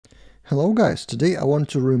Hello guys, today I want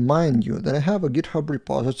to remind you that I have a GitHub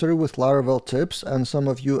repository with Laravel tips, and some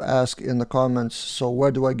of you ask in the comments, so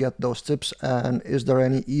where do I get those tips and is there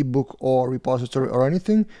any ebook or repository or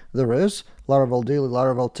anything? There is, Laravel Daily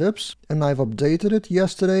Laravel Tips, and I've updated it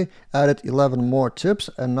yesterday, added 11 more tips,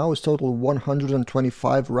 and now it's total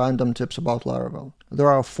 125 random tips about Laravel.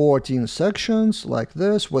 There are 14 sections like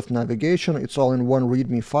this with navigation. It's all in one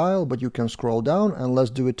README file, but you can scroll down and let's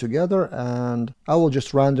do it together, and I will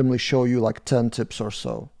just randomly show you like 10 tips or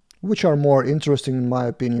so, which are more interesting in my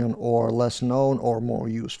opinion, or less known, or more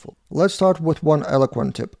useful. Let's start with one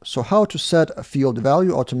eloquent tip. So how to set a field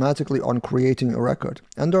value automatically on creating a record.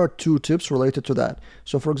 And there are 2 tips related to that.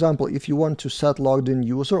 So for example, if you want to set logged in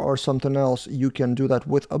user or something else, you can do that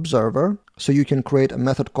with observer. So you can create a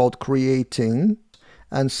method called creating.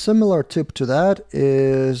 And similar tip to that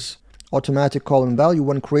is automatic column value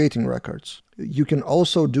when creating records. You can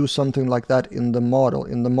also do something like that in the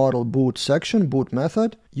model boot section, boot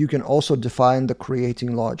method. You can also define the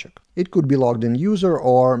creating logic. It could be logged in user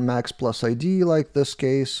or max plus ID like this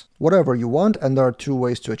case, whatever you want, and there are 2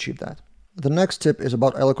 ways to achieve that. The next tip is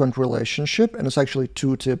about eloquent relationship, and it's actually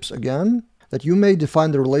 2 tips again. That you may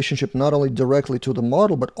define the relationship not only directly to the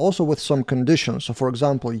model, but also with some conditions. So for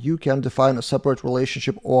example, you can define a separate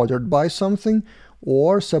relationship ordered by something,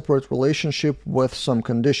 or separate relationship with some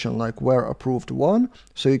condition, like where approved 1.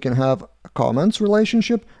 So you can have a comments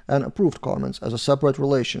relationship and approved comments as a separate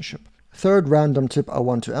relationship. Third random tip I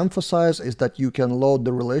want to emphasize is that you can load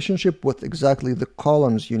the relationship with exactly the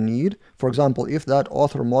columns you need. For example, if that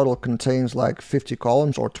author model contains like 50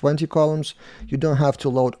 columns or 20 columns, you don't have to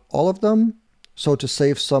load all of them. So to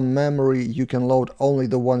save some memory, you can load only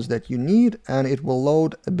the ones that you need, and it will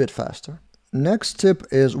load a bit faster. Next tip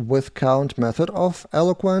is with count method of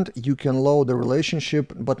eloquent. You can load the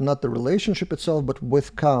relationship, but not the relationship itself, but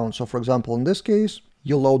with count. So for example, in this case,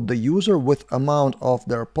 you load the user with amount of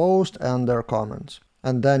their post and their comments.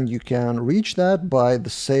 And then you can reach that by the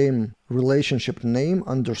same relationship name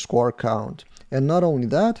underscore count. And not only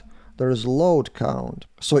that, there is load count.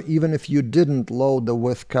 So even if you didn't load the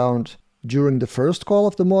with count during the first call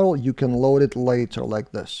of the model, you can load it later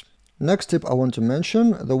like this. Next tip I want to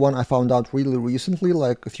mention, the one I found out really recently,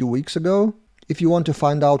 like a few weeks ago. If you want to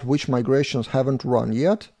find out which migrations haven't run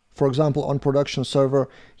yet, for example, on production server,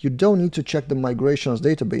 you don't need to check the migrations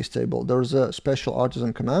database table. There's a special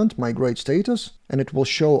artisan command, migrate status, and it will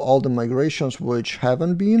show all the migrations which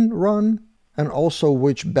haven't been run, and also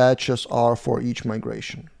which batches are for each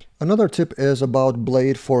migration. Another tip is about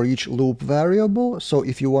blade for each loop variable. So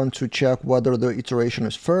if you want to check whether the iteration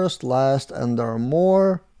is first, last, and there are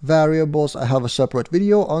more variables, I have a separate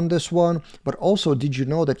video on this one. But also, did you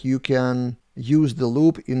know that you can use the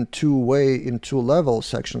loop in 2 level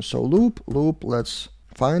sections? So loop, let's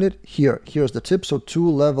find it here. Here's the tip. So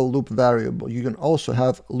 2-level loop variable. You can also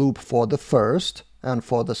have loop for the first and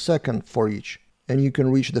for the second for each. And you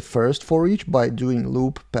can reach the first for each by doing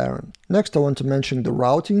loop parent. Next, I want to mention the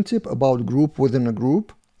routing tip about group within a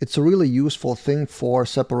group. It's a really useful thing for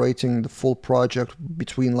separating the full project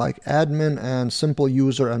between like admin and simple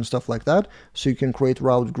user and stuff like that. So you can create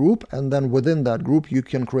route group, and then within that group you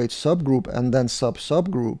can create subgroup and then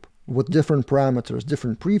subgroup with different parameters,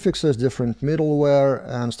 different prefixes, different middleware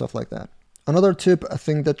and stuff like that. Another tip I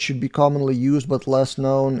think that should be commonly used but less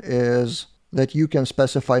known is that you can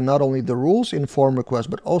specify not only the rules in form request,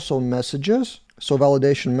 but also messages. So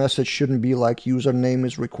validation message shouldn't be like username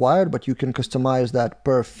is required, but you can customize that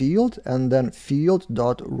per field and then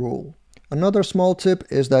field.rule. Another small tip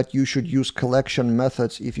is that you should use collection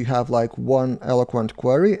methods if you have like one eloquent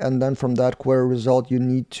query, and then from that query result you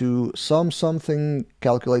need to sum something,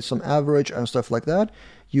 calculate some average and stuff like that.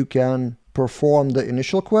 You can perform the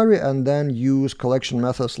initial query and then use collection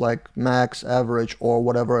methods like max, average, or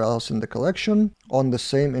whatever else in the collection on the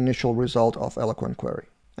same initial result of eloquent query.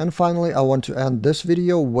 And finally, I want to end this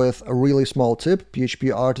video with a really small tip.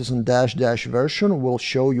 PHP artisan -- version will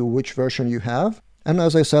show you which version you have. And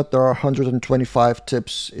as I said, there are 125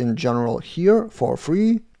 tips in general here for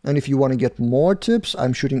free. And if you want to get more tips,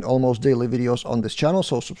 I'm shooting almost daily videos on this channel,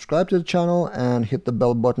 so subscribe to the channel and hit the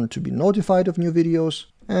bell button to be notified of new videos.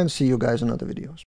 And see you guys in other videos.